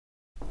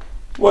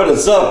What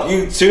is up,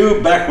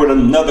 YouTube? Back with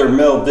another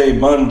Mail Day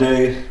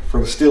Monday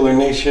for the Steeler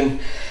Nation.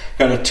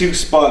 Got a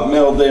 2-spot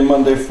Mail Day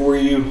Monday for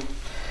you.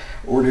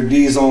 Ordered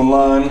these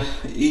online,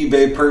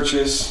 eBay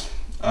purchase.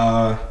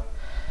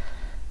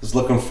 Was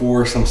looking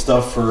for some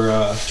stuff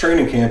for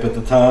training camp at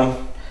the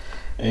time,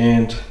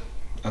 and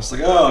I was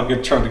like, oh, I'm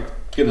gonna try to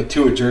get a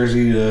Tua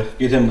jersey to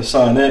get him to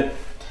sign it.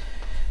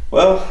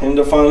 Well,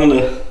 ended up finding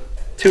a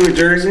Tua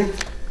jersey,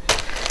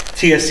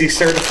 TSC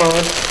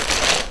certified,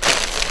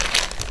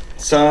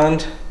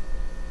 signed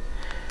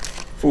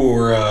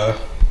for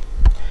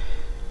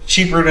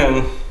cheaper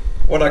than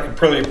what I could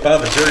probably buy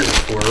the jersey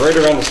for, right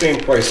around the same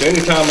price. So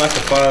anytime I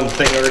can find the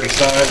thing already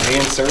signed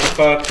and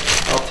certified,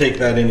 I'll take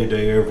that any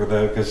day over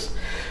though, because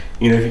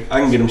you know, if I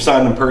can get them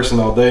signed in person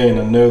all day, and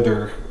I know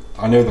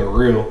they're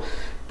real.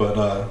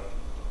 But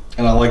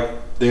and I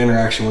like the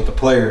interaction with the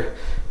player.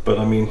 But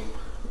I mean,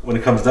 when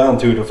it comes down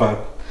to it, if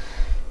I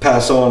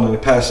pass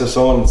this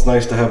on, it's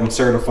nice to have them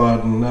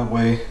certified, and that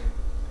way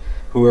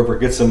whoever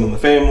gets them in the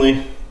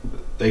family,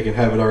 they can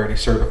have it already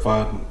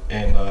certified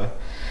and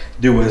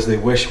do as they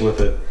wish with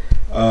it.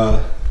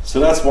 So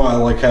that's why I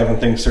like having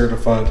things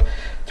certified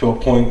to a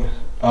point.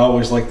 I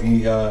always like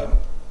the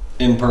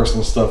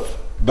in-person stuff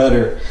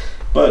better,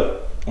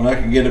 but when I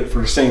can get it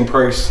for the same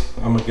price,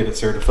 I'm gonna get it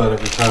certified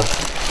every time.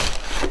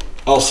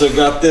 Also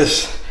got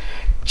this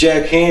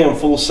Jack Ham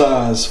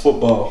full-size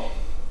football,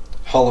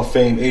 Hall of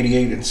Fame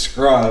 88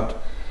 inscribed,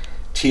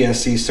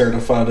 TSC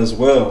certified as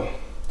well.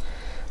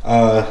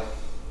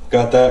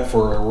 Got that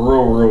for a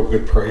real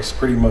good price,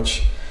 pretty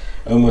much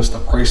almost the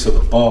price of the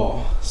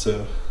ball.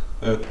 So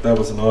that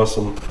was an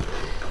awesome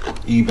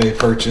eBay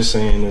purchase,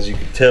 and as you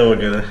can tell, I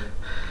got a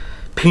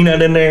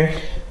peanut in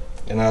there.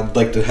 And I'd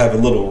like to have a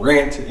little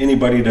rant.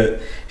 Anybody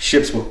that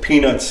ships with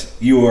peanuts,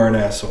 you are an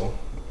asshole.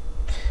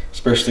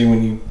 Especially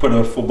when you put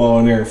a football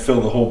in there and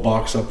fill the whole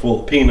box up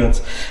full of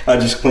peanuts. I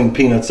just cleaned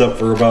peanuts up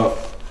for about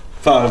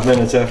 5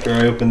 minutes after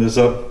I opened this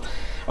up,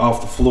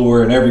 off the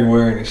floor and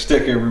everywhere, and they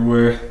stick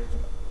everywhere.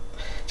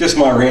 Just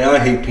my rant. I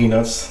hate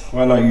peanuts.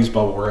 Why not use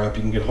bubble wrap?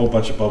 You can get a whole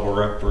bunch of bubble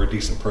wrap for a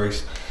decent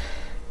price.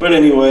 But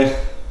anyway,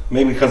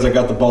 maybe because I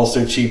got the ball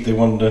so cheap, they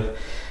wanted to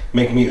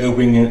make me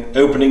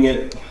opening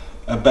it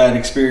a bad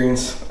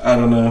experience. I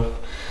don't know.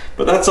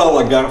 But that's all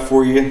I got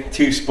for you.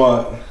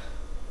 2-spot,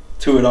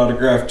 Tua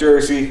autographed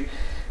jersey,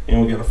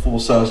 and we got a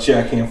full-size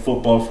Jack Ham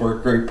football for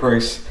a great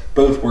price.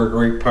 Both were a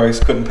great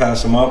price. Couldn't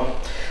pass them up.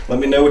 Let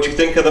me know what you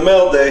think of the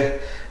mail day.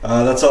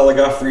 That's all I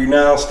got for you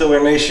now.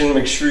 Steeler Nation,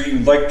 make sure you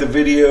like the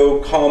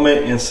video,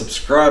 comment, and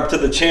subscribe to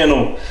the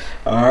channel.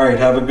 All right,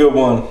 have a good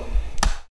one.